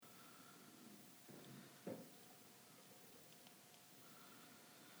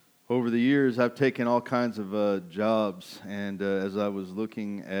Over the years, I've taken all kinds of jobs, and as I was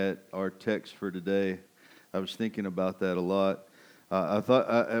looking at our text for today, I was thinking about that a lot.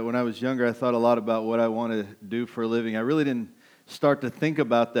 When I was younger, I thought a lot about what I want to do for a living. I really didn't start to think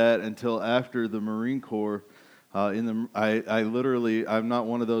about that until after the Marine Corps. I'm not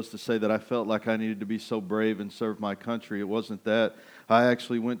one of those to say that I felt like I needed to be so brave and serve my country. It wasn't that. I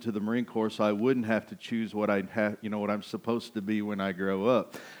actually went to the Marine Corps so I wouldn't have to choose what what I'm supposed to be when I grow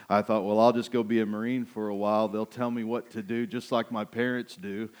up. I thought, well, I'll just go be a Marine for a while. They'll tell me what to do, just like my parents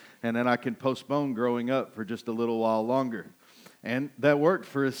do, and then I can postpone growing up for just a little while longer. And that worked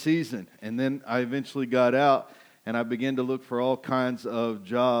for a season. And then I eventually got out, and I began to look for all kinds of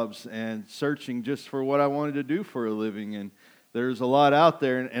jobs and searching just for what I wanted to do for a living. And there's a lot out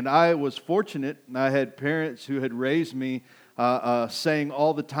there. And I was fortunate. I had parents who had raised me saying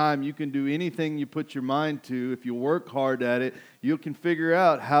all the time, you can do anything you put your mind to. If you work hard at it, you can figure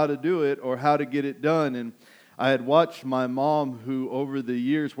out how to do it or how to get it done. And I had watched my mom, who over the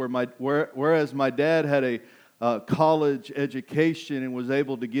years, whereas my dad had a college education and was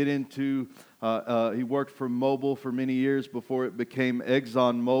able to get into, he worked for Mobil for many years before it became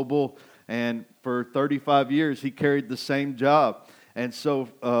Exxon Mobil, and for 35 years he carried the same job. And so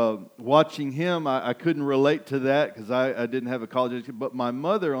watching him, I couldn't relate to that because I didn't have a college education. But my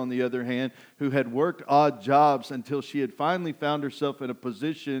mother, on the other hand, who had worked odd jobs until she had finally found herself in a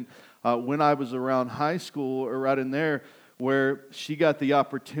position when I was around high school or right in there, where she got the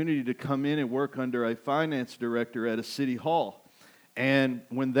opportunity to come in and work under a finance director at a city hall. And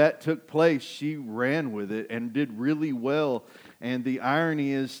when that took place, she ran with it and did really well. And the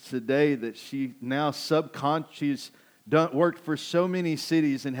irony is today that she now she's worked for so many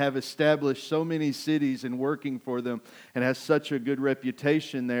cities and have established so many cities and working for them and has such a good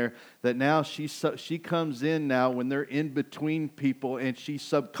reputation there that now she comes in now when they're in between people and she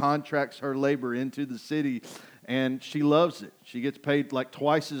subcontracts her labor into the city. And she loves it. She gets paid like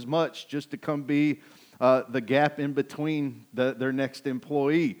twice as much just to come be the gap in between their next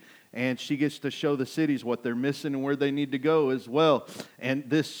employee. And she gets to show the cities what they're missing and where they need to go as well.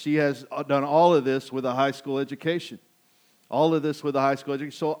 And she has done all of this with a high school education. All of this with a high school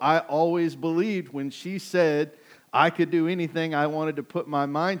education. So I always believed when she said I could do anything I wanted to put my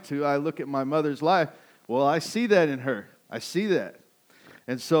mind to, I look at my mother's life. Well, I see that in her. I see that.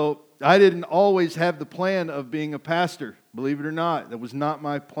 And so I didn't always have the plan of being a pastor, believe it or not. That was not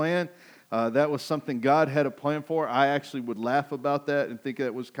my plan. That was something God had a plan for. I actually would laugh about that and think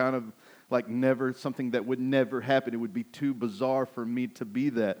that was kind of like something that would never happen. It would be too bizarre for me to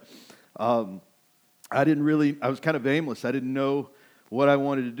be that. I was kind of aimless. I didn't know what I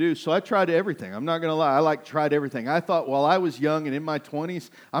wanted to do. So I tried everything. I'm not going to lie. I tried everything. I thought while I was young and in my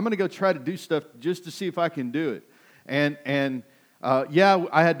 20s, I'm going to go try to do stuff just to see if I can do it. And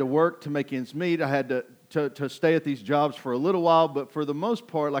I had to work to make ends meet. I had to stay at these jobs for a little while, but for the most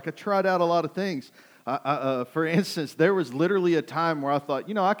part, I tried out a lot of things. For instance, there was literally a time where I thought,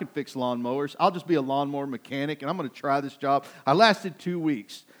 I can fix lawnmowers. I'll just be a lawnmower mechanic, and I'm going to try this job. I lasted 2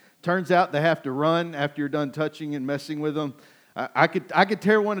 weeks. Turns out they have to run after you're done touching and messing with them. I could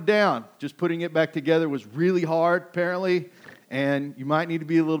tear one down. Just putting it back together was really hard, apparently, and you might need to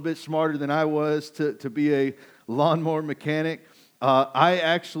be a little bit smarter than I was to be a lawnmower mechanic. I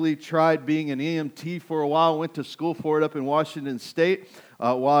actually tried being an EMT for a while, went to school for it up in Washington State.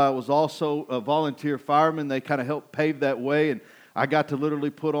 While I was also a volunteer fireman, they kind of helped pave that way, and I got to literally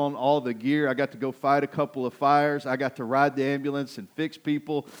put on all the gear. I got to go fight a couple of fires. I got to ride the ambulance and fix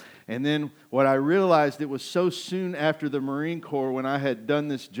people. And then what I realized, it was so soon after the Marine Corps when I had done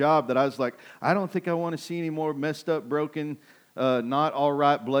this job that I was like, I don't think I want to see any more messed up, broken, not all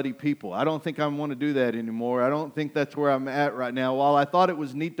right, bloody people. I don't think I want to do that anymore. I don't think that's where I'm at right now. While I thought it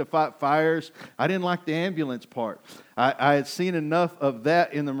was neat to fight fires, I didn't like the ambulance part. I had seen enough of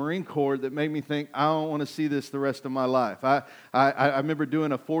that in the Marine Corps that made me think, I don't want to see this the rest of my life. I remember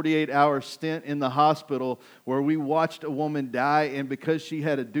doing a 48-hour stint in the hospital where we watched a woman die, and because she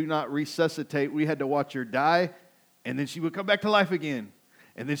had a do not resuscitate, we had to watch her die, and then she would come back to life again.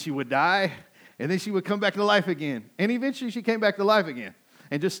 And then she would die, and then she would come back to life again. And eventually she came back to life again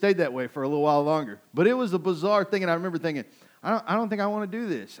and just stayed that way for a little while longer. But it was a bizarre thing, and I remember thinking, I don't think I want to do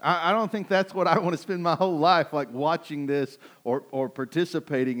this. I don't think that's what I want to spend my whole life, like watching this or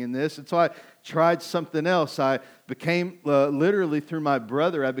participating in this. And so I tried something else. I became, literally through my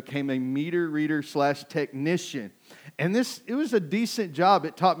brother, I became a meter reader / technician. And it was a decent job.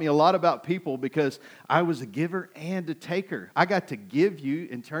 It taught me a lot about people because I was a giver and a taker. I got to give you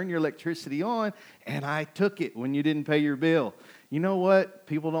and turn your electricity on, and I took it when you didn't pay your bill. You know what?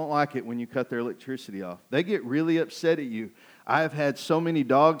 People don't like it when you cut their electricity off. They get really upset at you. I have had so many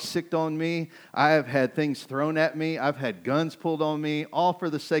dogs sicked on me. I have had things thrown at me. I've had guns pulled on me, all for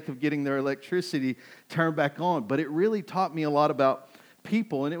the sake of getting their electricity turned back on. But it really taught me a lot about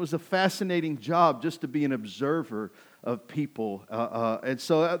people, and it was a fascinating job just to be an observer of people. And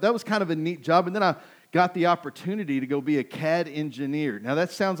so that was kind of a neat job. And then I got the opportunity to go be a CAD engineer. Now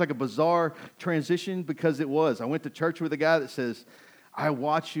that sounds like a bizarre transition because it was. I went to church with a guy that says, I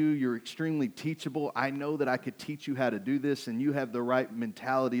watch you, you're extremely teachable. I know that I could teach you how to do this, and you have the right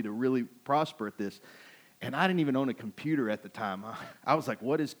mentality to really prosper at this. And I didn't even own a computer at the time. I was like,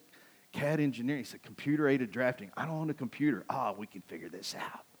 what is CAD engineering? He said, computer-aided drafting. I don't own a computer. We can figure this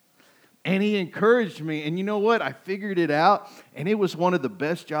out. And he encouraged me, and you know what? I figured it out, and it was one of the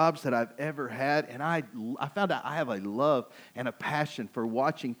best jobs that I've ever had, and I found out I have a love and a passion for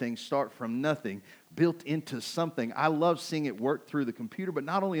watching things start from nothing, built into something. I love seeing it work through the computer, but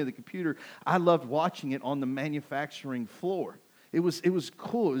not only in the computer, I loved watching it on the manufacturing floor. It was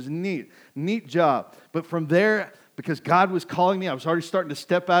cool. It was neat job. But from there, because God was calling me, I was already starting to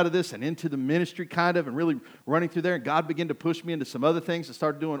step out of this and into the ministry kind of, and really running through there. And God began to push me into some other things. I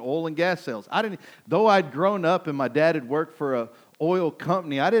started doing oil and gas sales. Though I'd grown up and my dad had worked for a oil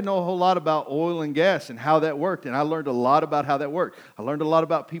company, I didn't know a whole lot about oil and gas and how that worked. And I learned a lot about how that worked. I learned a lot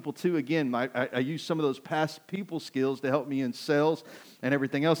about people too. Again, I used some of those past people skills to help me in sales and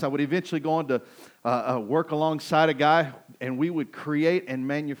everything else. I would eventually go on to work alongside a guy, and we would create and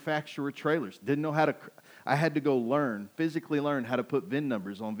manufacture trailers. Didn't know how to. I had to go physically learn how to put VIN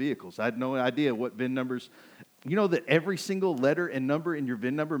numbers on vehicles. I had no idea what VIN numbers. You know that every single letter and number in your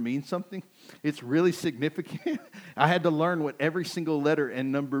VIN number means something? It's really significant. I had to learn what every single letter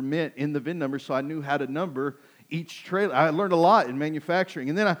and number meant in the VIN number, so I knew how to number each trailer. I learned a lot in manufacturing.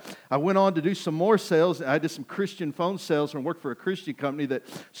 And then I went on to do some more sales. I did some Christian phone sales and worked for a Christian company that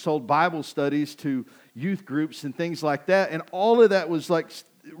sold Bible studies to youth groups and things like that. And all of that was like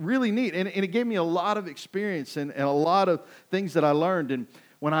really neat. And it gave me a lot of experience and a lot of things that I learned. And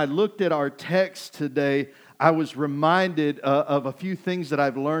when I looked at our text today, I was reminded of a few things that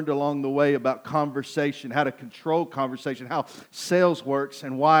I've learned along the way about conversation, how to control conversation, how sales works,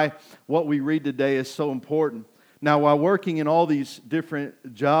 and why what we read today is so important. Now, while working in all these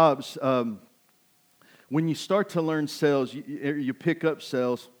different jobs, when you start to learn sales, you pick up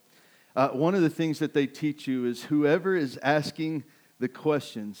sales, one of the things that they teach you is whoever is asking the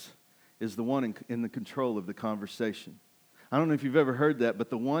questions is the one in the control of the conversation. I don't know if you've ever heard that,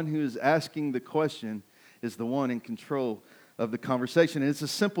 but the one who is asking the question is the one in control of the conversation. And it's a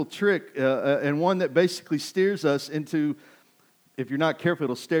simple trick and one that basically steers us into, if you're not careful,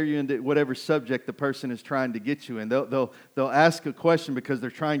 it'll steer you into whatever subject the person is trying to get you in. They'll ask a question because they're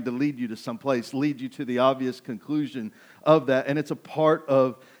trying to lead you to someplace, lead you to the obvious conclusion of that. And it's a part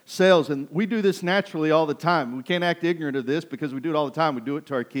of sales. And we do this naturally all the time. We can't act ignorant of this because we do it all the time. We do it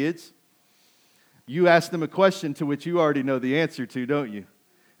to our kids. You ask them a question to which you already know the answer to, don't you?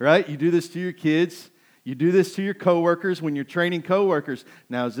 Right? You do this to your kids. You do this to your coworkers when you're training coworkers.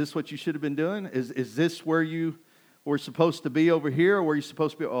 Now, is this what you should have been doing? Is this where you were supposed to be over here, or were you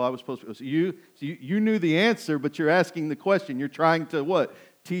supposed to be? I was supposed to be. So you knew the answer, but you're asking the question. You're trying to what?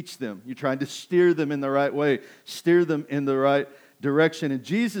 Teach them. You're trying to steer them in the right way, steer them in the right direction. And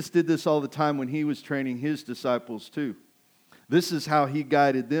Jesus did this all the time when he was training his disciples too. This is how he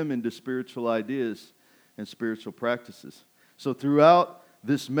guided them into spiritual ideas and spiritual practices. So throughout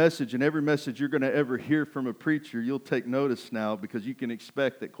this message and every message you're going to ever hear from a preacher, you'll take notice now because you can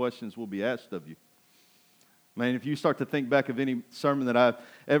expect that questions will be asked of you. Man, if you start to think back of any sermon that I've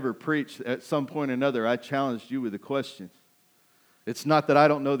ever preached, at some point or another, I challenged you with a question. It's not that I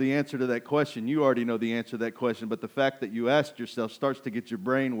don't know the answer to that question. You already know the answer to that question, but the fact that you asked yourself starts to get your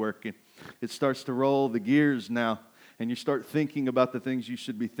brain working. It starts to roll the gears now, and you start thinking about the things you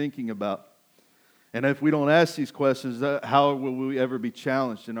should be thinking about. And if we don't ask these questions, how will we ever be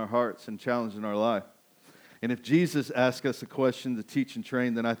challenged in our hearts and challenged in our life? And if Jesus asked us a question to teach and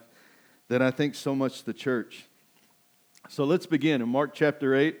train, then I think so much the church. So let's begin in Mark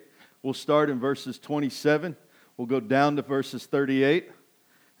chapter 8. We'll start in verses 27. We'll go down to verses 38.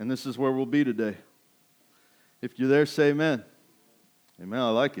 And this is where we'll be today. If you're there, say amen. Amen, I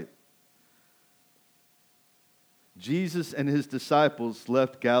like it. Jesus and his disciples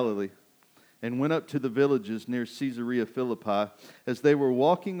left Galilee and went up to the villages near Caesarea Philippi. As they were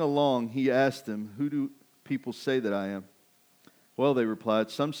walking along, he asked them, "Who do people say that I am?" "Well," they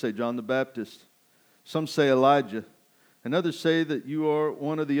replied, "some say John the Baptist, some say Elijah, and others say that you are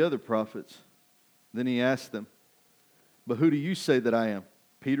one of the other prophets." Then he asked them, "But who do you say that I am?"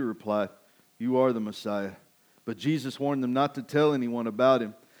 Peter replied, "You are the Messiah." But Jesus warned them not to tell anyone about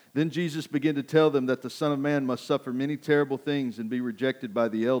him. Then Jesus began to tell them that the Son of Man must suffer many terrible things and be rejected by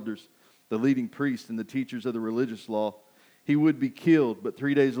the elders, the leading priests, and the teachers of the religious law. He would be killed, but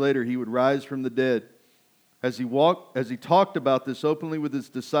 3 days later he would rise from the dead. As he talked about this openly with his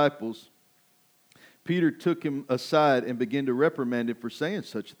disciples, Peter took him aside and began to reprimand him for saying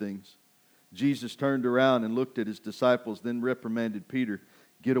such things. Jesus turned around and looked at his disciples, then reprimanded Peter.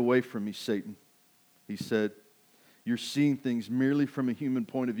 "Get away from me, Satan," he said. "You're seeing things merely from a human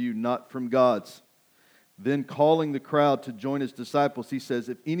point of view, not from God's." Then calling the crowd to join his disciples, he says,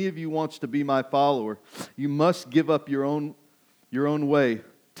 "If any of you wants to be my follower, you must give up your own way.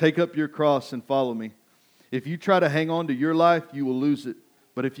 Take up your cross and follow me. If you try to hang on to your life, you will lose it.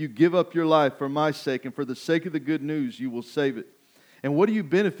 But if you give up your life for my sake and for the sake of the good news, you will save it. And what do you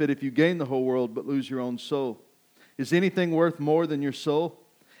benefit if you gain the whole world but lose your own soul? Is anything worth more than your soul?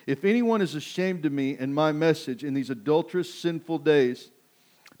 If anyone is ashamed of me and my message in these adulterous, sinful days,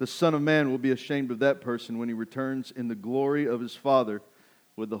 the Son of Man will be ashamed of that person when he returns in the glory of his Father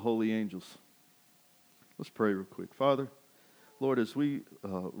with the holy angels." Let's pray real quick. Father, Lord, as we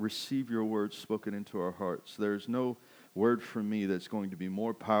receive your words spoken into our hearts, there's no word from me that's going to be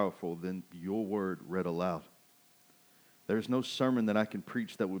more powerful than your word read aloud. There's no sermon that I can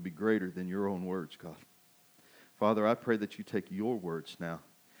preach that would be greater than your own words, God. Father, I pray that you take your words now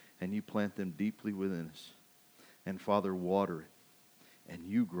and you plant them deeply within us. And Father, water it and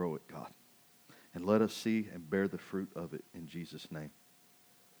you grow it, God. And let us see and bear the fruit of it in Jesus' name.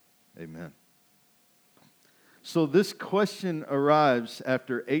 Amen. So this question arrives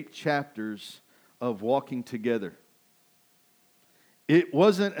after 8 chapters of walking together. It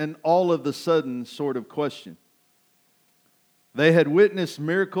wasn't an all of the sudden sort of question. They had witnessed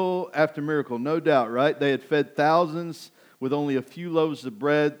miracle after miracle, no doubt, right? They had fed thousands with only a few loaves of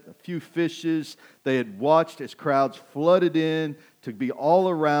bread, a few fishes. They had watched as crowds flooded in to be all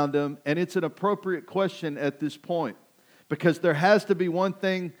around them. And it's an appropriate question at this point because there has to be one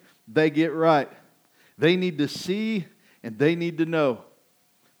thing they get right. They need to see and they need to know.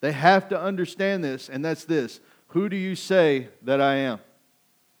 They have to understand this, and that's this. Who do you say that I am?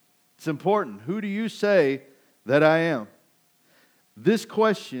 It's important. Who do you say that I am? This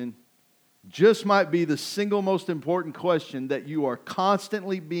question just might be the single most important question that you are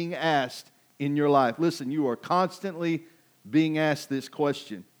constantly being asked in your life. Listen, you are constantly being asked this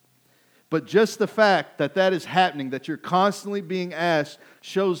question. But just the fact that that is happening, that you're constantly being asked,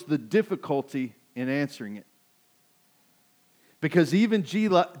 shows the difficulty in answering it. Because even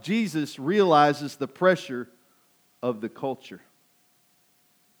Jesus realizes the pressure of the culture.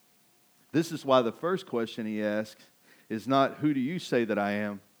 This is why the first question he asks is not, who do you say that I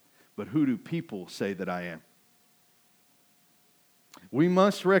am, but who do people say that I am? We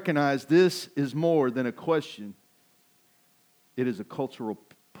must recognize this is more than a question. It is a cultural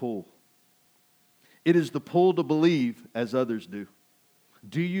pull. It is the pull to believe as others do.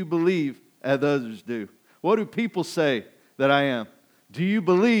 Do you believe as others do? What do people say that I am? Do you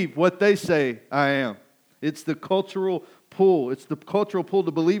believe what they say I am? It's the cultural pull. It's the cultural pull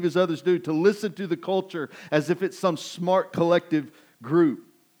to believe as others do, to listen to the culture as if it's some smart collective group.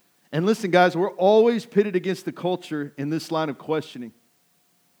 And listen, guys, we're always pitted against the culture in this line of questioning.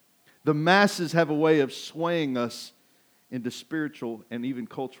 The masses have a way of swaying us into spiritual and even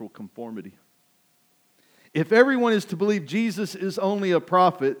cultural conformity. If everyone is to believe Jesus is only a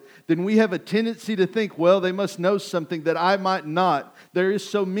prophet, then we have a tendency to think, well, they must know something that I might not. There is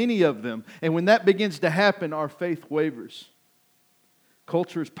so many of them. And when that begins to happen, our faith wavers.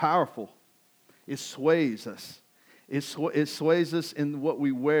 Culture is powerful. It sways us. It sways us in what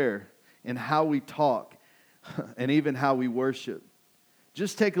we wear and how we talk and even how we worship.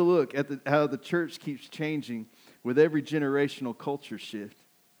 Just take a look at how the church keeps changing with every generational culture shift.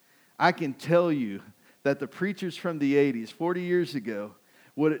 I can tell you that the preachers from the 80s, 40 years ago,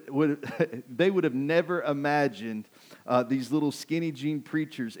 they would have never imagined these little skinny jean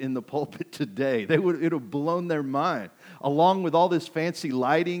preachers in the pulpit today. It would have blown their mind, along with all this fancy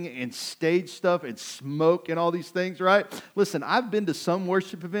lighting and stage stuff and smoke and all these things, right? Listen, I've been to some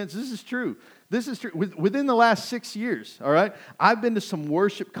worship events. This is true. This is true. Within the last 6 years, all right, I've been to some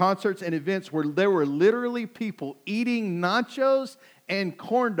worship concerts and events where there were literally people eating nachos and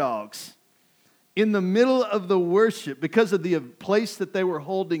corn dogs in the middle of the worship because of the place that they were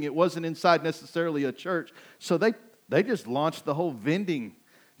holding. It wasn't inside necessarily a church. So they just launched the whole vending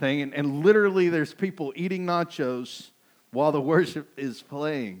thing, and literally there's people eating nachos while the worship is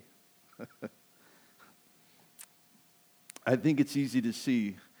playing. I think it's easy to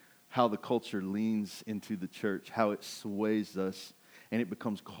see how the culture leans into the church, how it sways us, and it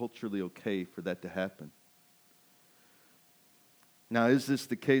becomes culturally okay for that to happen. Now, is this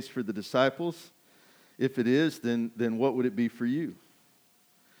the case for the disciples? If it is, then what would it be for you?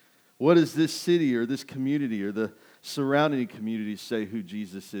 What does this city or this community or the surrounding communities say who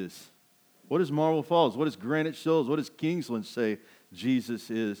Jesus is? What does Marble Falls? What does Granite Shoals? What does Kingsland say Jesus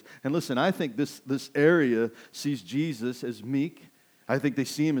is? And listen, I think this area sees Jesus as meek. I think they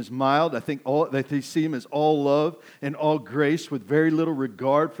see him as mild. I think that they see him as all love and all grace with very little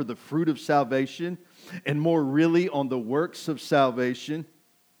regard for the fruit of salvation and more really on the works of salvation,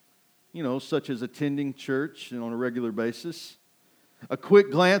 such as attending church on a regular basis. A quick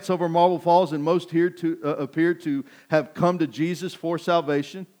glance over Marble Falls, and most here appear to have come to Jesus for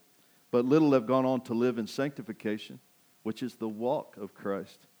salvation, but little have gone on to live in sanctification, which is the walk of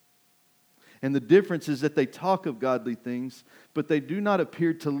Christ. And the difference is that they talk of godly things, but they do not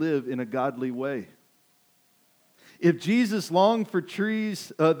appear to live in a godly way. If Jesus longed for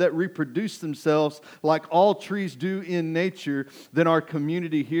trees that reproduce themselves like all trees do in nature, then our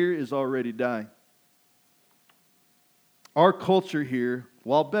community here is already dying. Our culture here,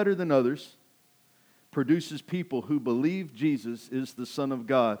 while better than others, produces people who believe Jesus is the Son of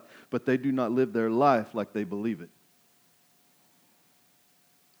God, but they do not live their life like they believe it.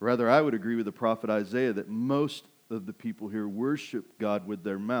 Rather, I would agree with the prophet Isaiah that most of the people here worship God with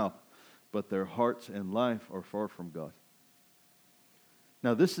their mouth, but their hearts and life are far from God.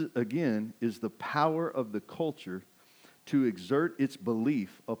 Now, this, again, is the power of the culture to exert its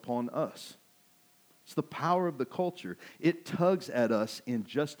belief upon us. It's the power of the culture. It tugs at us in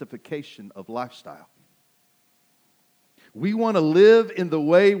justification of lifestyle. We want to live in the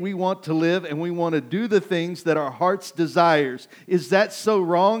way we want to live, and we want to do the things that our heart's desires. Is that so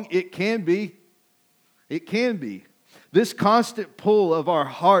wrong? It can be. It can be. This constant pull of our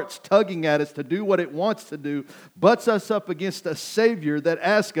hearts tugging at us to do what it wants to do butts us up against a Savior that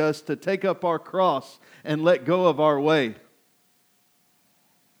asks us to take up our cross and let go of our way.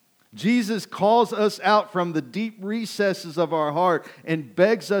 Jesus calls us out from the deep recesses of our heart and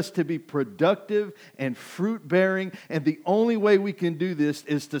begs us to be productive and fruit-bearing, and the only way we can do this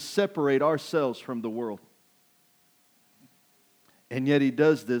is to separate ourselves from the world. And yet He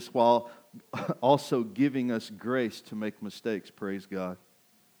does this while also giving us grace to make mistakes, praise God.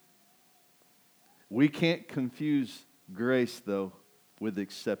 We can't confuse grace, though, with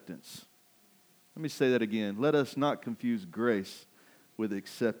acceptance. Let me say that again. Let us not confuse grace with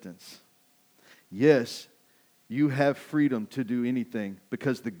acceptance. Yes, you have freedom to do anything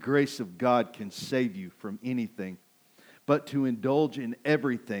because the grace of God can save you from anything. But to indulge in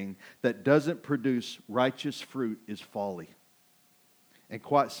everything that doesn't produce righteous fruit is folly. And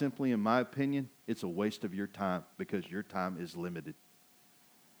quite simply, in my opinion, it's a waste of your time because your time is limited.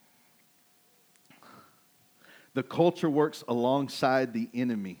 The culture works alongside the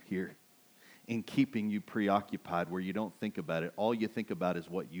enemy here in keeping you preoccupied where you don't think about it. All you think about is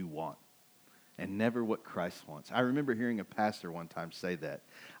what you want and never what Christ wants. I remember hearing a pastor one time say that.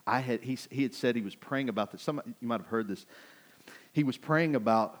 He had said he was praying about this. You might have heard this. He was praying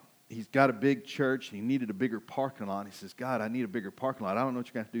about, he's got a big church. He needed a bigger parking lot. He says, God, I need a bigger parking lot. I don't know what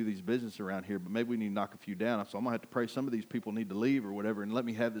you're going to have to do these businesses around here, but maybe we need to knock a few down. So I'm going to have to pray some of these people need to leave or whatever and let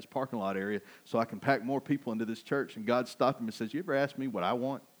me have this parking lot area so I can pack more people into this church. And God stopped him and says, you ever ask me what I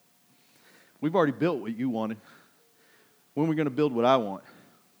want? We've already built what you wanted. When are we going to build what I want?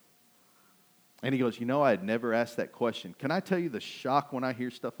 And he goes, I had never asked that question. Can I tell you the shock when I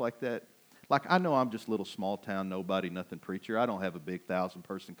hear stuff like that? Like, I know I'm just a little small town, nobody, nothing preacher. I don't have a big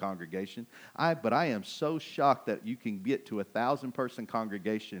 1,000-person congregation. But I am so shocked that you can get to a 1,000-person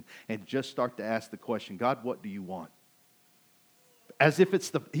congregation and just start to ask the question, God, what do you want? As if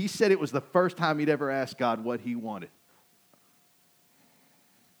he said it was the first time he'd ever asked God what he wanted.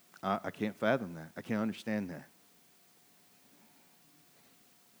 I can't fathom that. I can't understand that.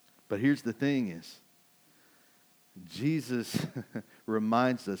 But here's the thing is, Jesus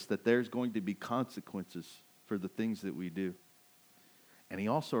reminds us that there's going to be consequences for the things that we do. And He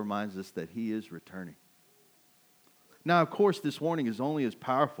also reminds us that He is returning. Now, of course, this warning is only as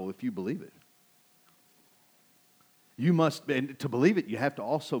powerful if you believe it. And to believe it, you have to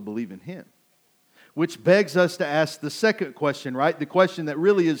also believe in Him. Which begs us to ask the second question, right? The question that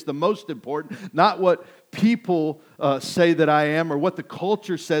really is the most important, not what people say that I am or what the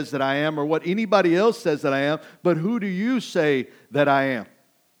culture says that I am or what anybody else says that I am, but who do you say that I am?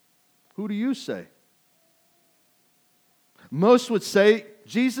 Who do you say? Most would say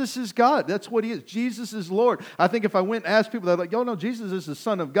Jesus is God. That's what He is. Jesus is Lord. I think if I went and asked people, they're like, no, Jesus is the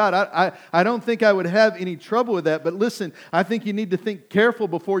Son of God. I don't think I would have any trouble with that. But listen, I think you need to think careful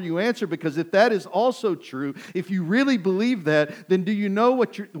before you answer, because if that is also true, if you really believe that, then do you know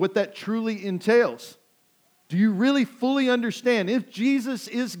what that truly entails? Do you really fully understand? If Jesus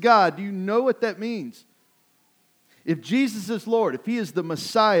is God, do you know what that means? If Jesus is Lord, if He is the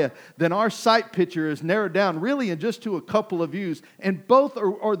Messiah, then our sight picture is narrowed down really in just to a couple of views. And both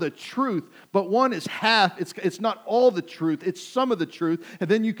are the truth, but one is half. It's not all the truth. It's some of the truth. And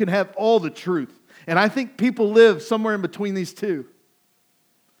then you can have all the truth. And I think people live somewhere in between these two.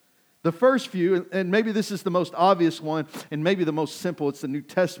 The first view, and maybe this is the most obvious one, and maybe the most simple, it's the New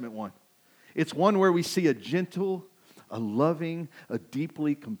Testament one. It's one where we see a gentle, a loving, a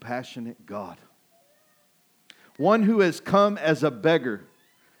deeply compassionate God. One who has come as a beggar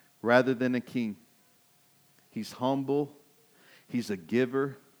rather than a king. He's humble. He's a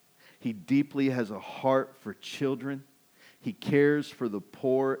giver. He deeply has a heart for children. He cares for the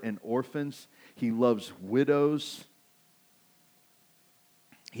poor and orphans. He loves widows.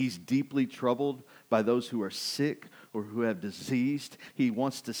 He's deeply troubled by those who are sick or who have diseased. He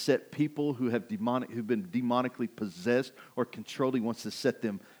wants to set people who've been demonically possessed or controlled. He wants to set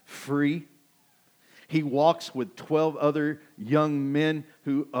them free. He walks with 12 other young men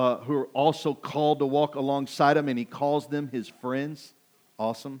who are also called to walk alongside him, and he calls them his friends.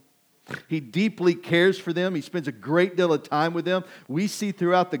 Awesome. He deeply cares for them. He spends a great deal of time with them. We see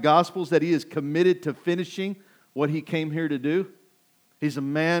throughout the Gospels that he is committed to finishing what he came here to do. He's a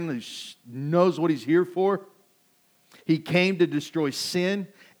man who knows what he's here for. He came to destroy sin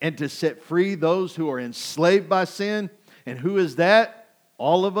and to set free those who are enslaved by sin. And who is that?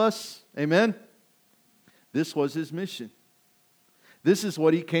 All of us. Amen? This was his mission. This is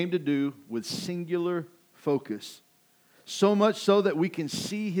what he came to do with singular focus. So much so that we can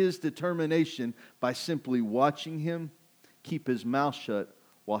see his determination by simply watching him keep his mouth shut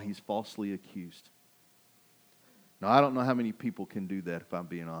while he's falsely accused. Now, I don't know how many people can do that, if I'm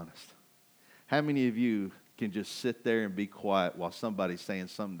being honest. How many of you can just sit there and be quiet while somebody's saying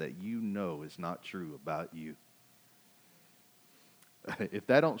something that you know is not true about you? If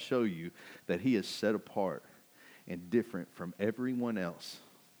that don't show you that he is set apart and different from everyone else.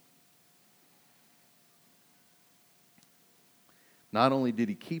 Not only did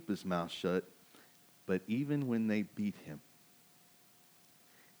he keep his mouth shut, but even when they beat him,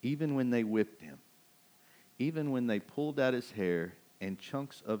 even when they whipped him, even when they pulled out his hair and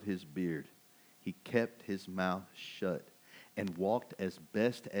chunks of his beard, he kept his mouth shut and walked as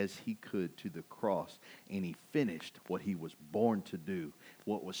best as he could to the cross. And he finished what he was born to do,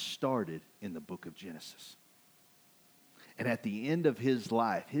 what was started in the book of Genesis. And at the end of his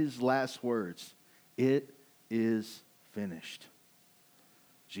life, his last words, "It is finished."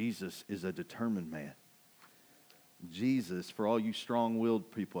 Jesus is a determined man. Jesus, for all you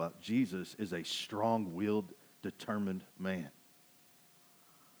strong-willed people out, Jesus is a strong-willed, determined man.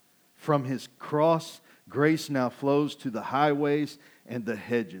 From his cross, grace now flows to the highways and the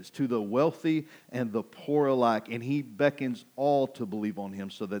hedges, to the wealthy and the poor alike. And he beckons all to believe on him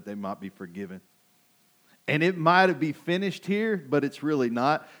so that they might be forgiven. And it might be finished here, but it's really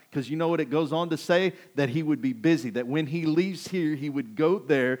not. Because you know what it goes on to say? That he would be busy. That when he leaves here, he would go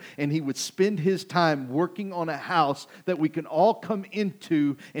there and he would spend his time working on a house that we can all come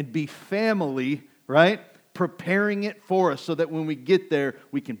into and be family, right? Preparing it for us so that when we get there,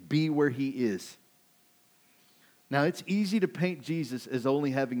 we can be where he is. Now, it's easy to paint Jesus as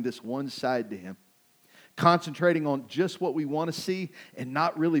only having this one side to him, concentrating on just what we want to see and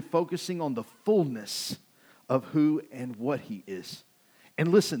not really focusing on the fullness of who and what he is. And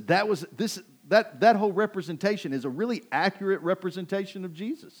listen, that whole representation is a really accurate representation of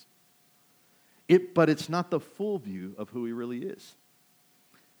Jesus. But it's not the full view of who he really is.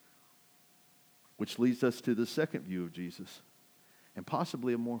 Which leads us to the second view of Jesus, and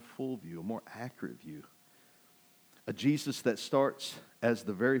possibly a more full view, a more accurate view. A Jesus that starts as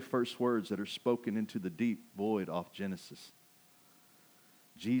the very first words that are spoken into the deep void off Genesis.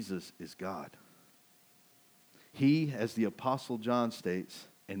 Jesus is God. He, as the Apostle John states,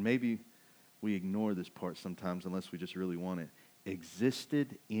 and maybe we ignore this part sometimes unless we just really want it,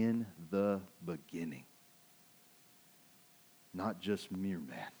 existed in the beginning. Not just mere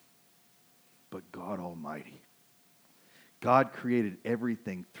man, but God Almighty. God created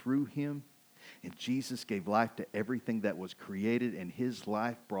everything through him, and Jesus gave life to everything that was created, and his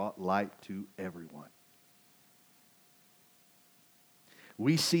life brought light to everyone.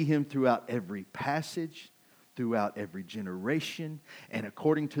 We see him throughout every passage, throughout every generation, and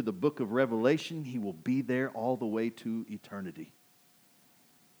according to the book of Revelation, he will be there all the way to eternity.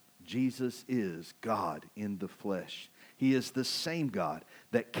 Jesus is God in the flesh. He is the same God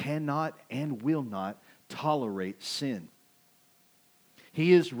that cannot and will not tolerate sin.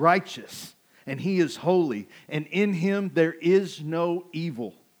 He is righteous and he is holy, and in him there is no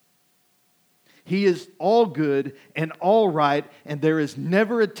evil. He is all good and all right, and there is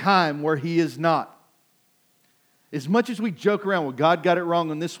never a time where He is not. As much as we joke around, well, God got it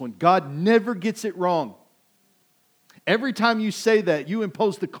wrong on this one, God never gets it wrong. Every time you say that, you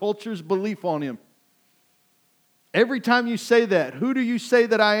impose the culture's belief on Him. Every time you say that, who do you say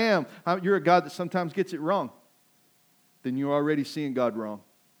that I am? You're a God that sometimes gets it wrong. Then you're already seeing God wrong.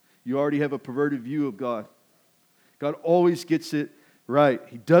 You already have a perverted view of God. God always gets it right.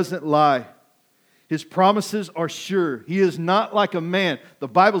 He doesn't lie. His promises are sure. He is not like a man. The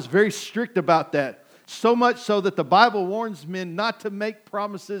Bible's very strict about that. So much so that the Bible warns men not to make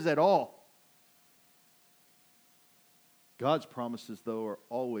promises at all. God's promises, though, are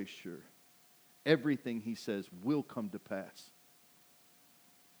always sure. Everything He says will come to pass.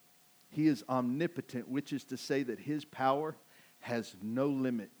 He is omnipotent, which is to say that His power has no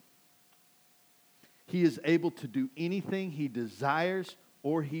limit. He is able to do anything He desires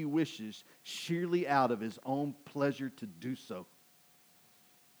or He wishes, sheerly out of His own pleasure to do so.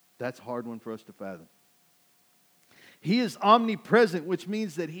 That's a hard one for us to fathom. He is omnipresent, which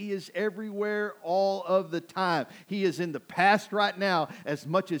means that He is everywhere all of the time. He is in the past right now as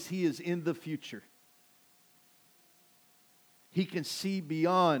much as He is in the future. He can see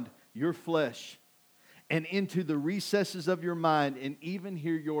beyond your flesh and into the recesses of your mind and even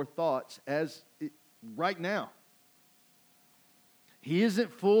hear your thoughts right now. He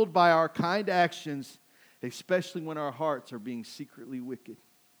isn't fooled by our kind actions, especially when our hearts are being secretly wicked.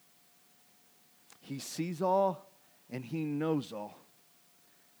 He sees all and He knows all.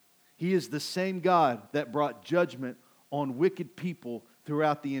 He is the same God that brought judgment on wicked people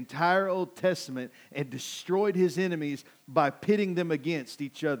throughout the entire Old Testament and destroyed His enemies by pitting them against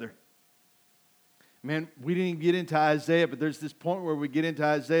each other. Man, we didn't even get into Isaiah, but there's this point where we get into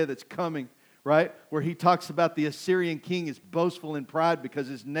Isaiah that's coming, right? Where he talks about the Assyrian king is boastful in pride because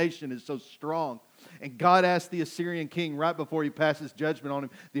his nation is so strong. And God asked the Assyrian king right before He passes judgment on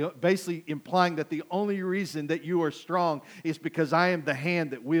him, basically implying that the only reason that you are strong is because I am the hand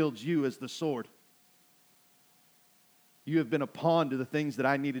that wields you as the sword. You have been a pawn to the things that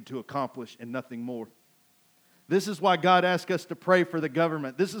I needed to accomplish and nothing more. This is why God asks us to pray for the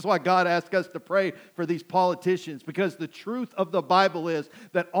government. This is why God asks us to pray for these politicians. Because the truth of the Bible is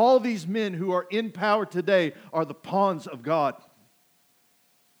that all these men who are in power today are the pawns of God.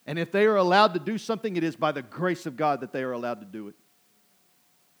 And if they are allowed to do something, it is by the grace of God that they are allowed to do it.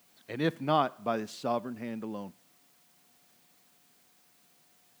 And if not, by His sovereign hand alone.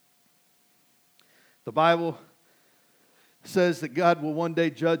 The Bible says that God will one day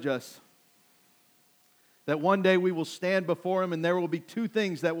judge us. That one day we will stand before Him and there will be two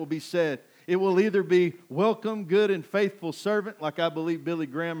things that will be said. It will either be, welcome, good and faithful servant, like I believe Billy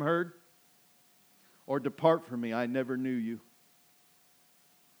Graham heard, or depart from me, I never knew you.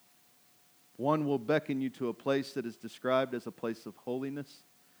 One will beckon you to a place that is described as a place of holiness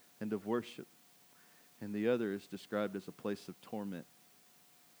and of worship, and the other is described as a place of torment.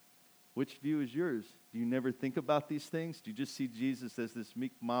 Which view is yours? Do you never think about these things? Do you just see Jesus as this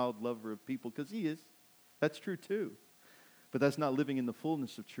meek, mild lover of people? Because He is. That's true too. But that's not living in the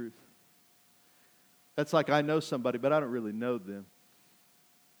fullness of truth. That's like I know somebody, but I don't really know them.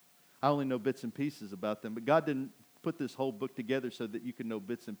 I only know bits and pieces about them. But God didn't put this whole book together so that you can know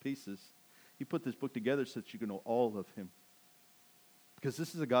bits and pieces. He put this book together so that you can know all of Him. Because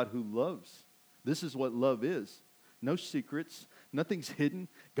this is a God who loves. This is what love is. No secrets. Nothing's hidden.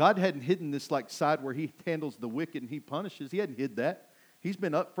 God hadn't hidden this like side where He handles the wicked and He punishes. He hadn't hid that. He's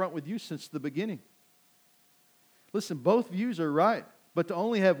been upfront with you since the beginning. Listen, both views are right. But to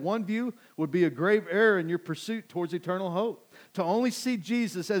only have one view would be a grave error in your pursuit towards eternal hope. To only see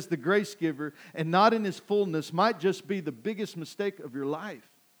Jesus as the grace giver and not in His fullness might just be the biggest mistake of your life.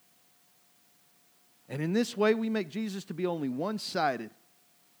 And in this way, we make Jesus to be only one-sided.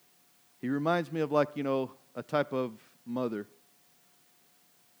 He reminds me of a type of mother.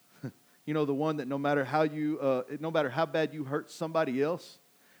 The one that no matter how bad you hurt somebody else,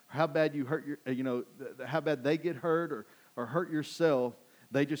 or how bad you hurt how bad they get hurt or hurt yourself,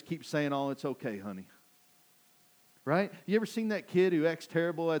 they just keep saying, "Oh, it's okay, honey." Right? You ever seen that kid who acts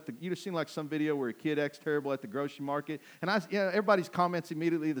terrible you've seen like some video where a kid acts terrible at the grocery market? And everybody's comments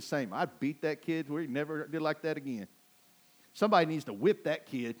immediately the same. I'd beat that kid. We never did like that again. Somebody needs to whip that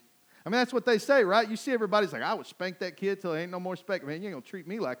kid. I mean, that's what they say, right? You see everybody's like, I would spank that kid till there ain't no more spank. Man, you ain't going to treat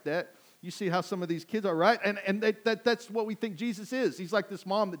me like that. You see how some of these kids are, right? And that's what we think Jesus is. He's like this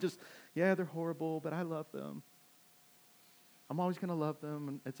mom that just, yeah, they're horrible, but I love them. I'm always going to love them,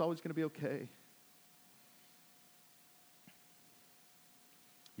 and it's always going to be okay.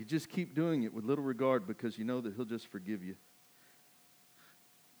 You just keep doing it with little regard because you know that He'll just forgive you.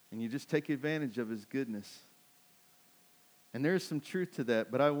 And you just take advantage of his goodness. And there is some truth to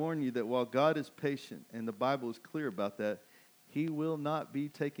that, but I warn you that while God is patient, and the Bible is clear about that, he will not be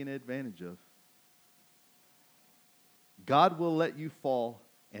taken advantage of. God will let you fall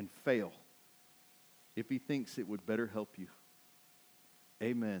and fail if he thinks it would better help you.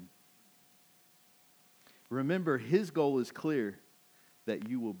 Amen. Remember, his goal is clear, that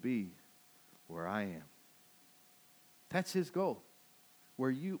you will be where I am. That's his goal.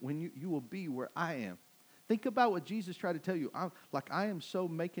 When you will be where I am. Think about what Jesus tried to tell you. I am so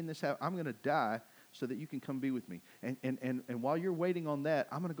making this happen. I'm going to die so that you can come be with me. And while you're waiting on that,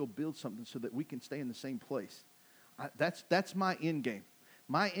 I'm going to go build something so that we can stay in the same place. That's my end game.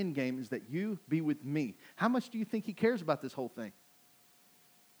 My end game is that you be with me. How much do you think he cares about this whole thing?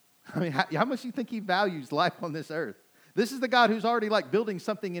 I mean, how much do you think he values life on this earth? This is the God who's already like building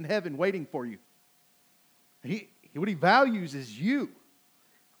something in heaven waiting for you. What he values is you.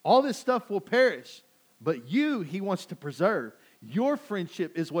 All this stuff will perish, but you he wants to preserve. Your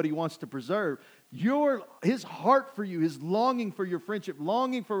friendship is what he wants to preserve. His heart for you, his longing for your friendship,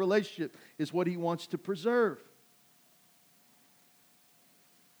 longing for relationship is what he wants to preserve.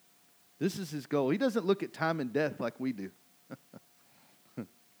 This is his goal. He doesn't look at time and death like we do.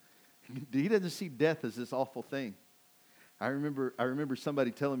 He doesn't see death as this awful thing. I remember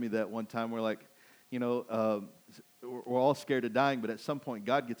somebody telling me that one time. We're like, we're all scared of dying, but at some point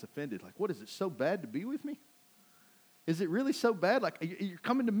God gets offended. Like, what, is it so bad to be with me? Is it really so bad? Like, you're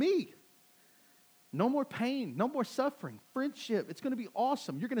coming to me. No more pain, no more suffering, friendship. It's going to be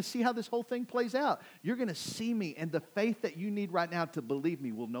awesome. You're going to see how this whole thing plays out. You're going to see me, and the faith that you need right now to believe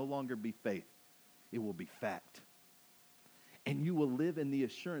me will no longer be faith. It will be fact. And you will live in the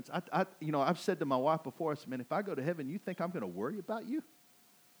assurance. I've said to my wife before, I said, man, if I go to heaven, you think I'm going to worry about you?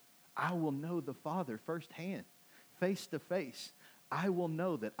 I will know the Father firsthand, face to face. I will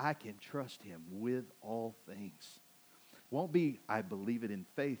know that I can trust him with all things. Won't be, I believe it in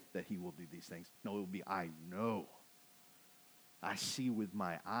faith that he will do these things. No, it will be, I know. I see with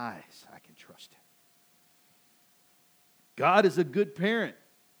my eyes. I can trust him. God is a good parent.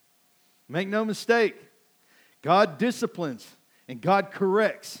 Make no mistake. God disciplines, and God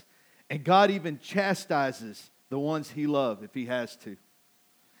corrects, and God even chastises the ones he loves if he has to.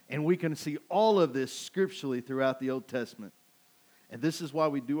 And we can see all of this scripturally throughout the Old Testament. And this is why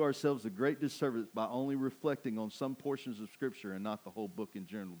we do ourselves a great disservice by only reflecting on some portions of Scripture and not the whole book in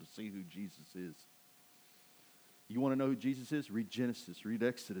general to see who Jesus is. You want to know who Jesus is? Read Genesis, read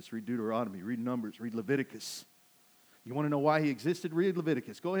Exodus, read Deuteronomy, read Numbers, read Leviticus. You want to know why he existed? Read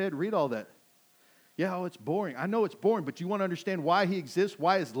Leviticus. Go ahead, read all that. Yeah, it's boring. I know it's boring, but you want to understand why he exists,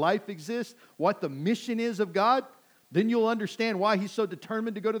 why his life exists, what the mission is of God? Then you'll understand why he's so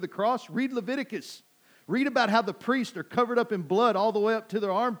determined to go to the cross. Read Leviticus. Read about how the priests are covered up in blood all the way up to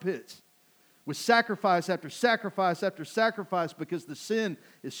their armpits with sacrifice after sacrifice after sacrifice because the sin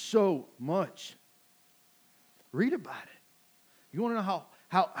is so much. Read about it. You want to know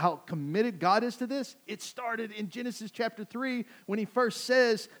how committed God is to this? It started in Genesis chapter 3 when he first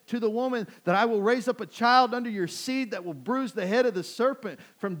says to the woman that I will raise up a child under your seed that will bruise the head of the serpent.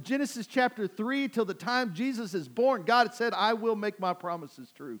 From Genesis chapter 3 till the time Jesus is born, God said, I will make my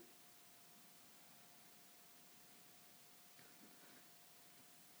promises true.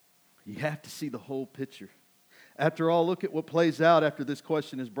 You have to see the whole picture. After all, look at what plays out after this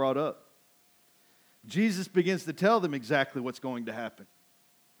question is brought up. Jesus begins to tell them exactly what's going to happen.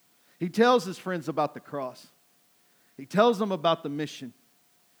 He tells his friends about the cross. He tells them about the mission.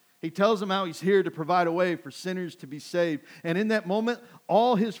 He tells them how he's here to provide a way for sinners to be saved. And in that moment,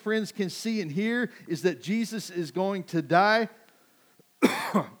 all his friends can see and hear is that Jesus is going to die.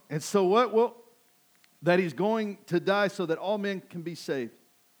 And so what? Well, that he's going to die so that all men can be saved.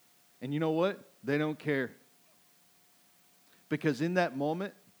 And you know what? They don't care. Because in that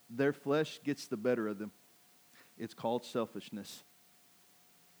moment, their flesh gets the better of them. It's called selfishness.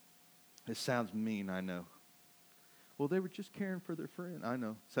 It sounds mean, I know. Well, they were just caring for their friend. I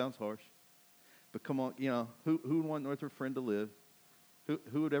know. Sounds harsh. But come on, who would want their friend to live?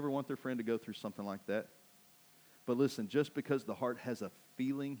 Who would ever want their friend to go through something like that? But listen, just because the heart has a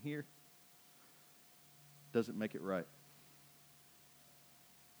feeling here doesn't make it right.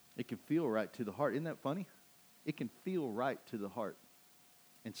 It can feel right to the heart. Isn't that funny? It can feel right to the heart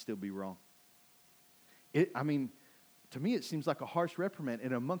and still be wrong. To me, it seems like a harsh reprimand.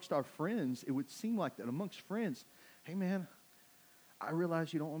 And amongst our friends, it would seem like that. Amongst friends, hey man, I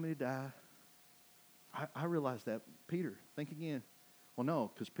realize you don't want me to die. I realize that. Peter, think again. Well,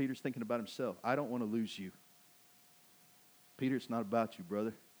 no, because Peter's thinking about himself. I don't want to lose you. Peter, it's not about you,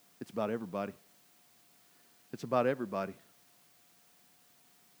 brother. It's about everybody. It's about everybody.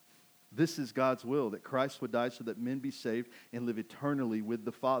 This is God's will, that Christ would die so that men be saved and live eternally with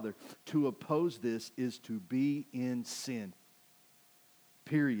the Father. To oppose this is to be in sin.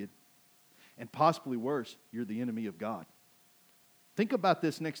 Period. And possibly worse, you're the enemy of God. Think about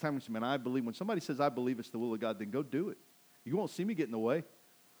this next time. Man, I believe. When somebody says, I believe it's the will of God, then go do it. You won't see me get in the way.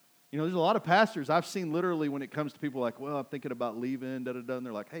 You know, there's a lot of pastors I've seen literally when it comes to people like, well, I'm thinking about leaving, da-da-da, and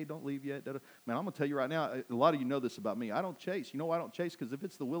they're like, hey, don't leave yet, da-da. Man, I'm going to tell you right now, a lot of you know this about me. I don't chase. You know why I don't chase? Because if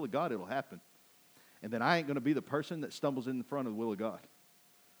it's the will of God, it'll happen. And then I ain't going to be the person that stumbles in front of the will of God.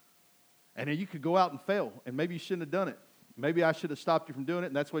 And then you could go out and fail, and maybe you shouldn't have done it. Maybe I should have stopped you from doing it,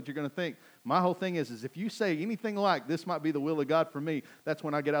 and that's what you're going to think. My whole thing is if you say anything like, this might be the will of God for me, that's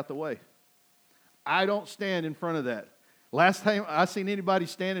when I get out the way. I don't stand in front of that. Last time I seen anybody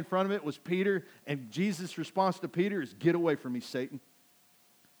stand in front of it was Peter, and Jesus' response to Peter is, get away from me, Satan.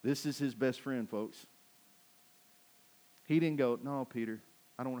 This is his best friend, folks. He didn't go, no, Peter,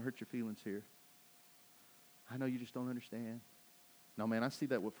 I don't want to hurt your feelings here. I know you just don't understand. No, man, I see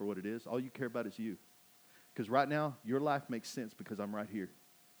that for what it is. All you care about is you. Because right now, your life makes sense because I'm right here.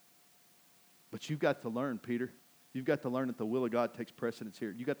 But you've got to learn, Peter. You've got to learn that the will of God takes precedence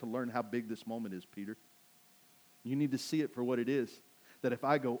here. You've got to learn how big this moment is, Peter. You need to see it for what it is. That if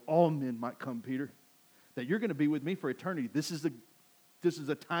I go, all men might come, Peter. That you're going to be with me for eternity. This is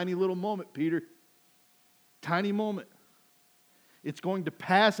a tiny little moment, Peter. Tiny moment. It's going to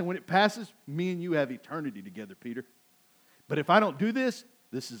pass, and when it passes, me and you have eternity together, Peter. But if I don't do this,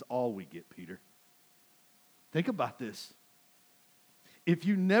 this is all we get, Peter. Think about this. If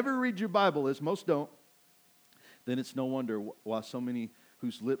you never read your Bible, as most don't, then it's no wonder why so many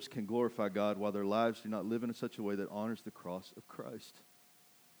whose lips can glorify God while their lives do not live in such a way that honors the cross of Christ.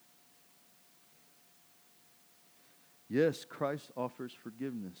 Yes, Christ offers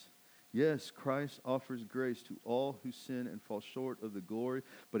forgiveness. Yes, Christ offers grace to all who sin and fall short of the glory,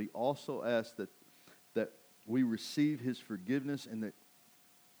 but he also asks that we receive his forgiveness and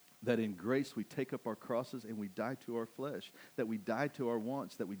that in grace we take up our crosses and we die to our flesh, that we die to our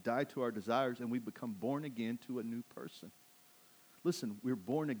wants, that we die to our desires, and we become born again to a new person. Listen, we're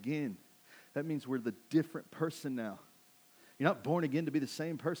born again. That means we're the different person now. You're not born again to be the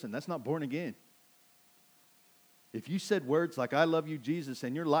same person. That's not born again. If you said words like, I love you, Jesus,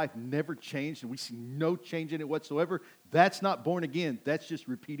 and your life never changed and we see no change in it whatsoever, that's not born again. That's just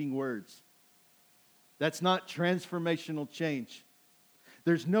repeating words. That's not transformational change.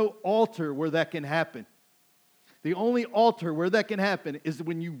 There's no altar where that can happen. The only altar where that can happen is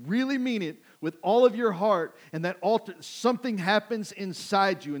when you really mean it with all of your heart, and that altar, something happens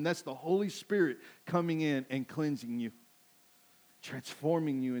inside you, and that's the Holy Spirit coming in and cleansing you,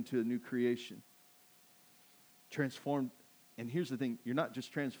 transforming you into a new creation. Transformed, and here's the thing, you're not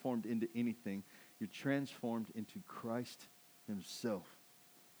just transformed into anything, you're transformed into Christ himself.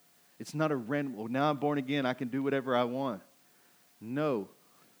 It's not a random, well, now I'm born again, I can do whatever I want. No.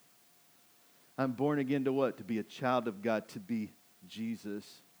 I'm born again to what? To be a child of God, to be Jesus.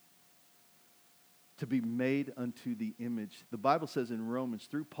 To be made unto the image. The Bible says in Romans,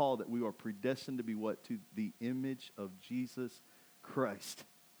 through Paul, that we are predestined to be what? To the image of Jesus Christ.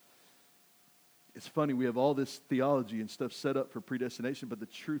 It's funny, we have all this theology and stuff set up for predestination, but the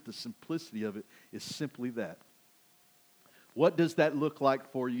truth, the simplicity of it is simply that. What does that look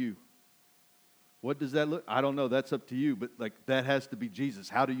like for you? What does that look? I don't know. That's up to you. But like that has to be Jesus.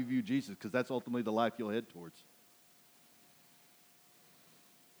 How do you view Jesus? Because that's ultimately the life you'll head towards.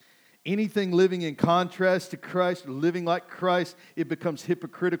 Anything living in contrast to Christ, living like Christ, it becomes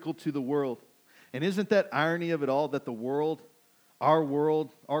hypocritical to the world. And isn't that irony of it all that the world,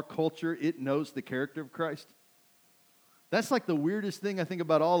 our culture, it knows the character of Christ? That's like the weirdest thing I think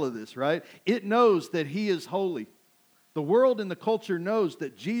about all of this, right? It knows that he is holy. The world and the culture knows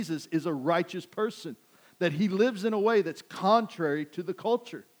that Jesus is a righteous person, that he lives in a way that's contrary to the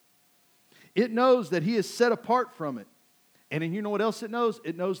culture. It knows that he is set apart from it. And you know what else it knows?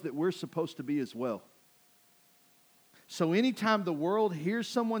 It knows that we're supposed to be as well. So anytime the world hears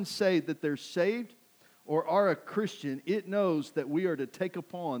someone say that they're saved or are a Christian, it knows that we are to take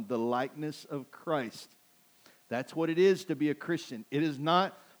upon the likeness of Christ. That's what it is to be a Christian. It is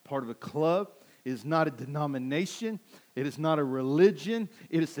not part of a club. It is not a denomination. It is not a religion.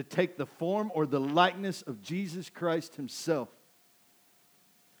 It is to take the form or the likeness of Jesus Christ himself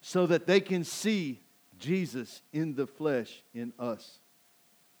so that they can see Jesus in the flesh in us.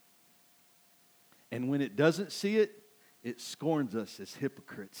 And when it doesn't see it, it scorns us as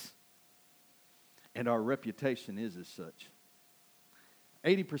hypocrites. And our reputation is as such.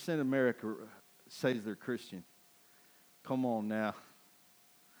 80% of America says they're Christian. Come on now.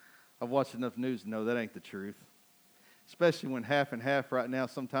 I've watched enough news to know that ain't the truth. especially when half and half right now,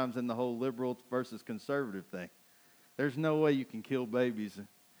 sometimes in the whole liberal versus conservative thing. There's no way you can kill babies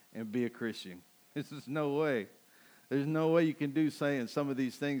and be a Christian. This is no way. There's no way you can do saying some of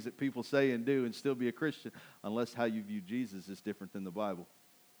these things that people say and do and still be a Christian unless how you view Jesus is different than the Bible.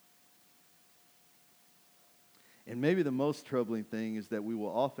 And maybe the most troubling thing is that we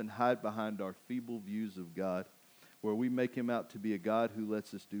will often hide behind our feeble views of God, where we make him out to be a God who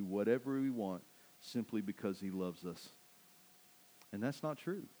lets us do whatever we want simply because he loves us. And that's not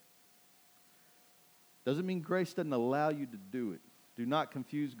true. Doesn't mean grace doesn't allow you to do it. Do not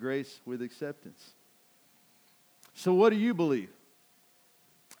confuse grace with acceptance. So what do you believe?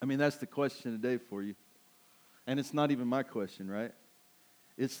 I mean, that's the question today for you. And it's not even my question, right?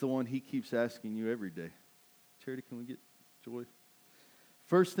 It's the one he keeps asking you every day. Charity, can we get Joy?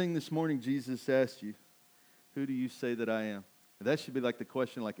 First thing this morning, Jesus asked you, who do you say that I am? And that should be like the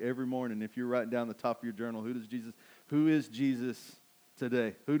question like every morning. If you're writing down the top of your journal, who is Jesus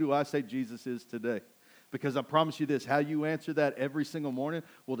today? Who do I say Jesus is today? Because I promise you this, how you answer that every single morning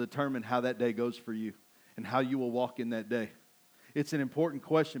will determine how that day goes for you and how you will walk in that day. It's an important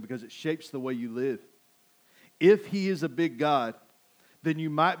question because it shapes the way you live. If he is a big God, then you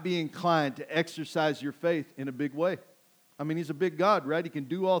might be inclined to exercise your faith in a big way. I mean, he's a big God, right? He can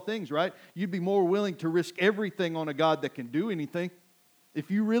do all things, right? You'd be more willing to risk everything on a God that can do anything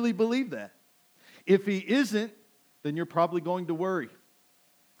if you really believe that. If he isn't, then you're probably going to worry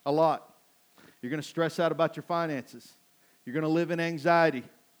a lot. You're going to stress out about your finances. You're going to live in anxiety.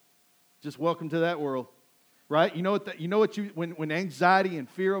 Just welcome to that world. Right? When anxiety and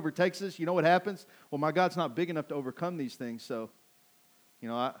fear overtakes us, you know what happens? Well, my God's not big enough to overcome these things, so,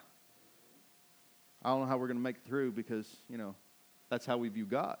 I don't know how we're going to make it through because, that's how we view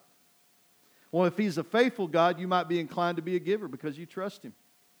God. Well, if he's a faithful God, you might be inclined to be a giver because you trust him.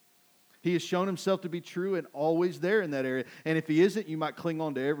 He has shown himself to be true and always there in that area. And if he isn't, you might cling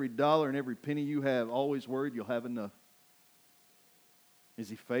on to every dollar and every penny you have, always worried you'll have enough. Is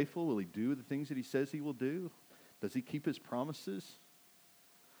he faithful? Will he do the things that he says he will do? Does he keep his promises?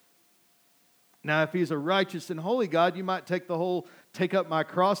 Now, if he's a righteous and holy God, you might take the whole take up my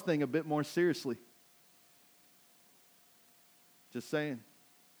cross thing a bit more seriously. Just saying.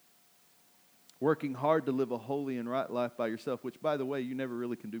 Working hard to live a holy and right life by yourself, which, by the way, you never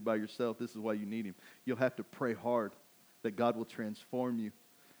really can do by yourself. This is why you need him. You'll have to pray hard that God will transform you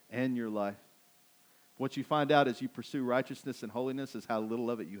and your life. What you find out as you pursue righteousness and holiness is how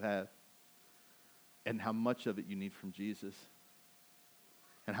little of it you have and how much of it you need from Jesus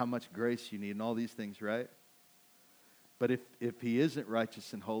and how much grace you need and all these things, right? But if he isn't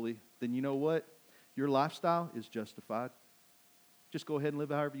righteous and holy, then you know what? Your lifestyle is justified. Just go ahead and live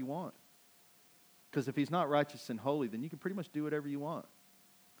however you want. Because if he's not righteous and holy, then you can pretty much do whatever you want.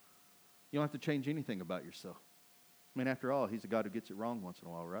 You don't have to change anything about yourself. I mean, after all, he's a God who gets it wrong once in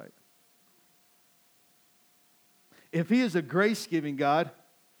a while, right? If he is a grace-giving God,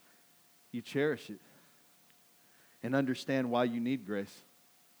 you cherish it and understand why you need grace.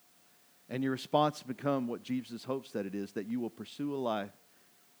 And your response become what Jesus hopes that it is, that you will pursue a life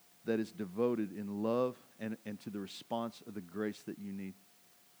that is devoted in love and to the response of the grace that you need.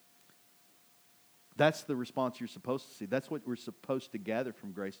 That's the response you're supposed to see. That's what we're supposed to gather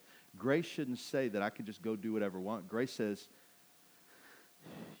from grace. Grace shouldn't say that I can just go do whatever I want. Grace says,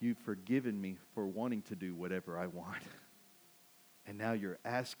 you've forgiven me for wanting to do whatever I want. And now you're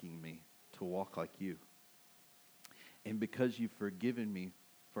asking me to walk like you. And because you've forgiven me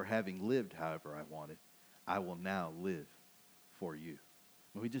for having lived however I wanted, I will now live for you.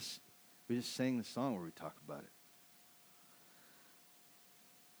 And we just sang the song where we talk about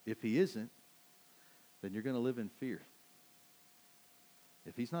it. If he isn't, then you're going to live in fear.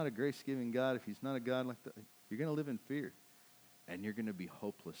 If he's not a grace-giving God, if he's not a God like that, you're going to live in fear. And you're going to be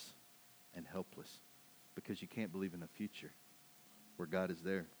hopeless and helpless because you can't believe in a future where God is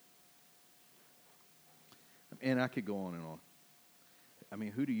there. And I could go on and on. I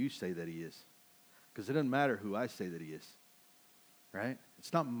mean, who do you say that he is? Because it doesn't matter who I say that he is. Right?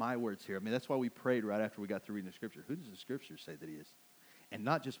 It's not my words here. I mean, that's why we prayed right after we got through reading the Scripture. Who does the Scripture say that he is? And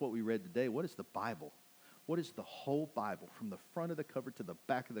not just what we read today. What is the Bible? What does the whole Bible, from the front of the cover to the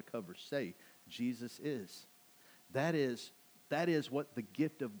back of the cover, say Jesus is? That is what the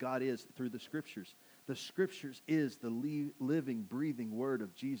gift of God is through the Scriptures. The Scriptures is the living, breathing Word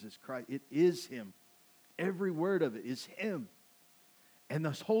of Jesus Christ. It is him. Every word of it is him. And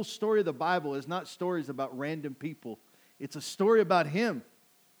this whole story of the Bible is not stories about random people. It's a story about him.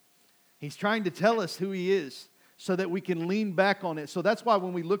 He's trying to tell us who he is so that we can lean back on it. So that's why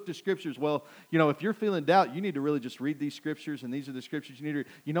when we look to Scriptures, well, if you're feeling doubt, you need to really just read these Scriptures, and these are the Scriptures you need to read.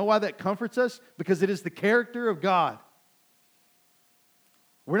 You know why that comforts us? Because it is the character of God.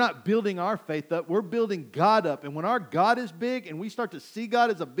 We're not building our faith up. We're building God up. And when our God is big and we start to see God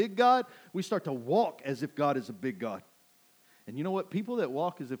as a big God, we start to walk as if God is a big God. And you know what? People that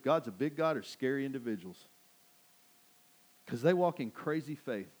walk as if God's a big God are scary individuals. Because they walk in crazy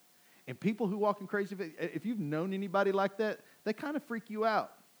faith. And people who walk in crazy faith, if you've known anybody like that, they kind of freak you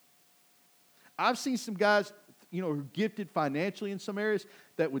out. I've seen some guys, who are gifted financially in some areas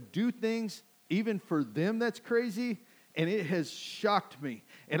that would do things even for them that's crazy. And it has shocked me.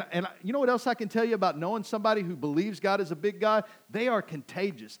 And you know what else I can tell you about knowing somebody who believes God is a big God? They are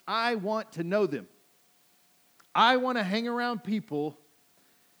contagious. I want to know them. I want to hang around people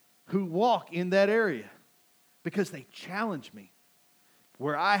who walk in that area because they challenge me.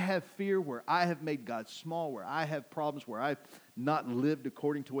 Where I have fear, where I have made God small, where I have problems, where I've not lived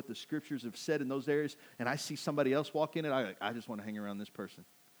according to what the Scriptures have said in those areas, and I see somebody else walk in it, I just want to hang around this person.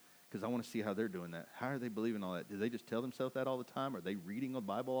 Because I want to see how they're doing that. How are they believing all that? Do they just tell themselves that all the time? Are they reading the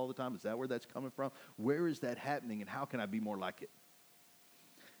Bible all the time? Is that where that's coming from? Where is that happening, and how can I be more like it?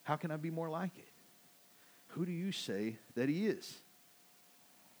 How can I be more like it? Who do you say that he is?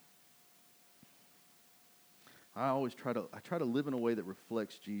 I try to live in a way that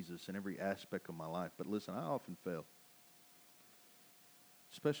reflects Jesus in every aspect of my life. But listen, I often fail.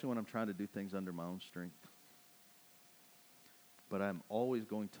 Especially when I'm trying to do things under my own strength. But I'm always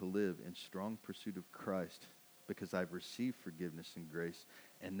going to live in strong pursuit of Christ because I've received forgiveness and grace.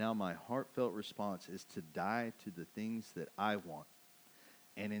 And now my heartfelt response is to die to the things that I want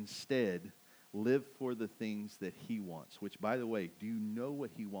and instead live for the things that he wants. Which, by the way, do you know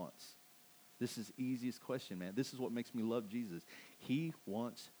what he wants? This is the easiest question, man. This is what makes me love Jesus. He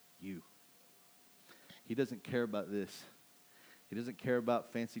wants you. He doesn't care about this. He doesn't care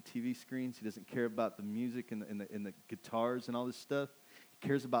about fancy TV screens. He doesn't care about the music and the guitars and all this stuff. He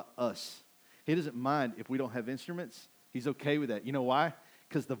cares about us. He doesn't mind if we don't have instruments. He's okay with that. You know why?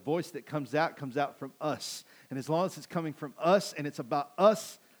 Because the voice that comes out from us. And as long as it's coming from us and it's about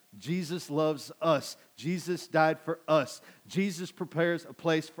us, Jesus loves us. Jesus died for us. Jesus prepares a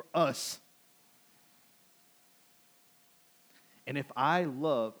place for us. And if I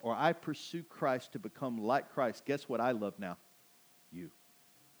love or I pursue Christ to become like Christ, guess what I love now? You.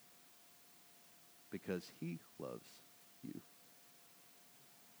 Because he loves you.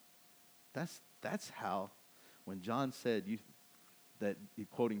 That's how, when John said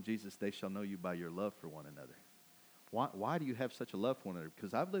quoting Jesus, they shall know you by your love for one another. Why do you have such a love for one another?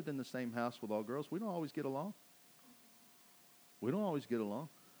 Because I've lived in the same house with all girls. We don't always get along.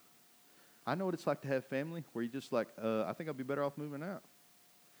 I know what it's like to have family where you're just like, I think I'll be better off moving out.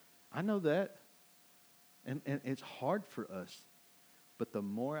 I know that. And it's hard for us. But the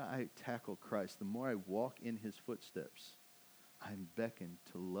more I tackle Christ, the more I walk in his footsteps, I'm beckoned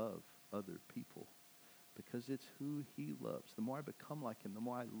to love other people because it's who he loves. The more I become like him, the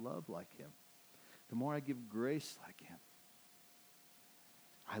more I love like him, the more I give grace like him.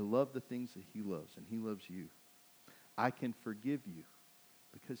 I love the things that he loves, and he loves you. I can forgive you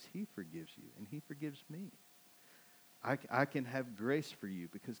because he forgives you, and he forgives me. I can have grace for you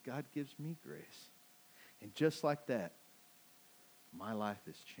because God gives me grace. And just like that, my life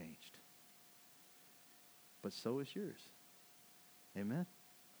has changed. But so is yours. Amen?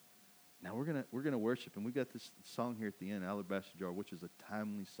 Now we're gonna worship, and we've got this song here at the end, Alabaster Jar, which is a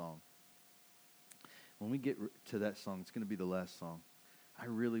timely song. When we get to that song, it's going to be the last song. I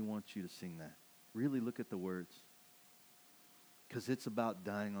really want you to sing that. Really look at the words. Because it's about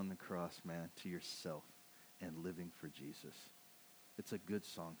dying on the cross, man, to yourself and living for Jesus. It's a good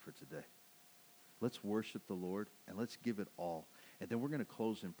song for today. Let's worship the Lord, and let's give it all. And then we're going to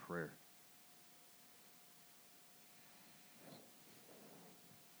close in prayer.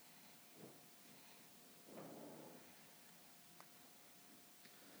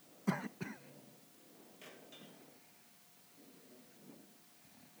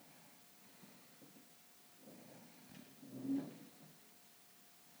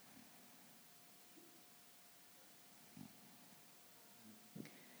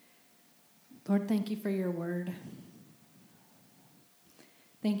 Lord, thank you for your word.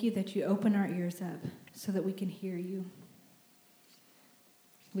 Thank you that you open our ears up so that we can hear you.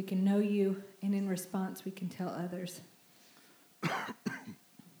 We can know you, and in response, we can tell others.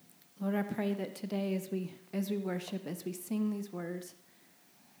 Lord, I pray that today as we worship, as we sing these words,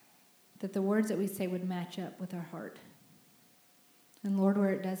 that the words that we say would match up with our heart. And Lord,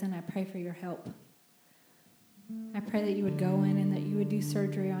 where it doesn't, I pray for your help. I pray that you would go in and that you would do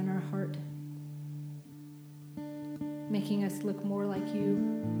surgery on our heart, making us look more like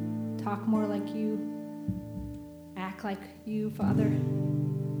you, talk more like you, act like you, Father.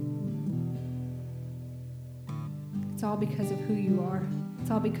 It's all because of who you are. It's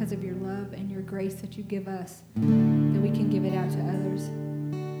all because of your love and your grace that you give us, that we can give it out to others.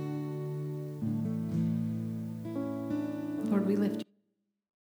 Lord, we lift you.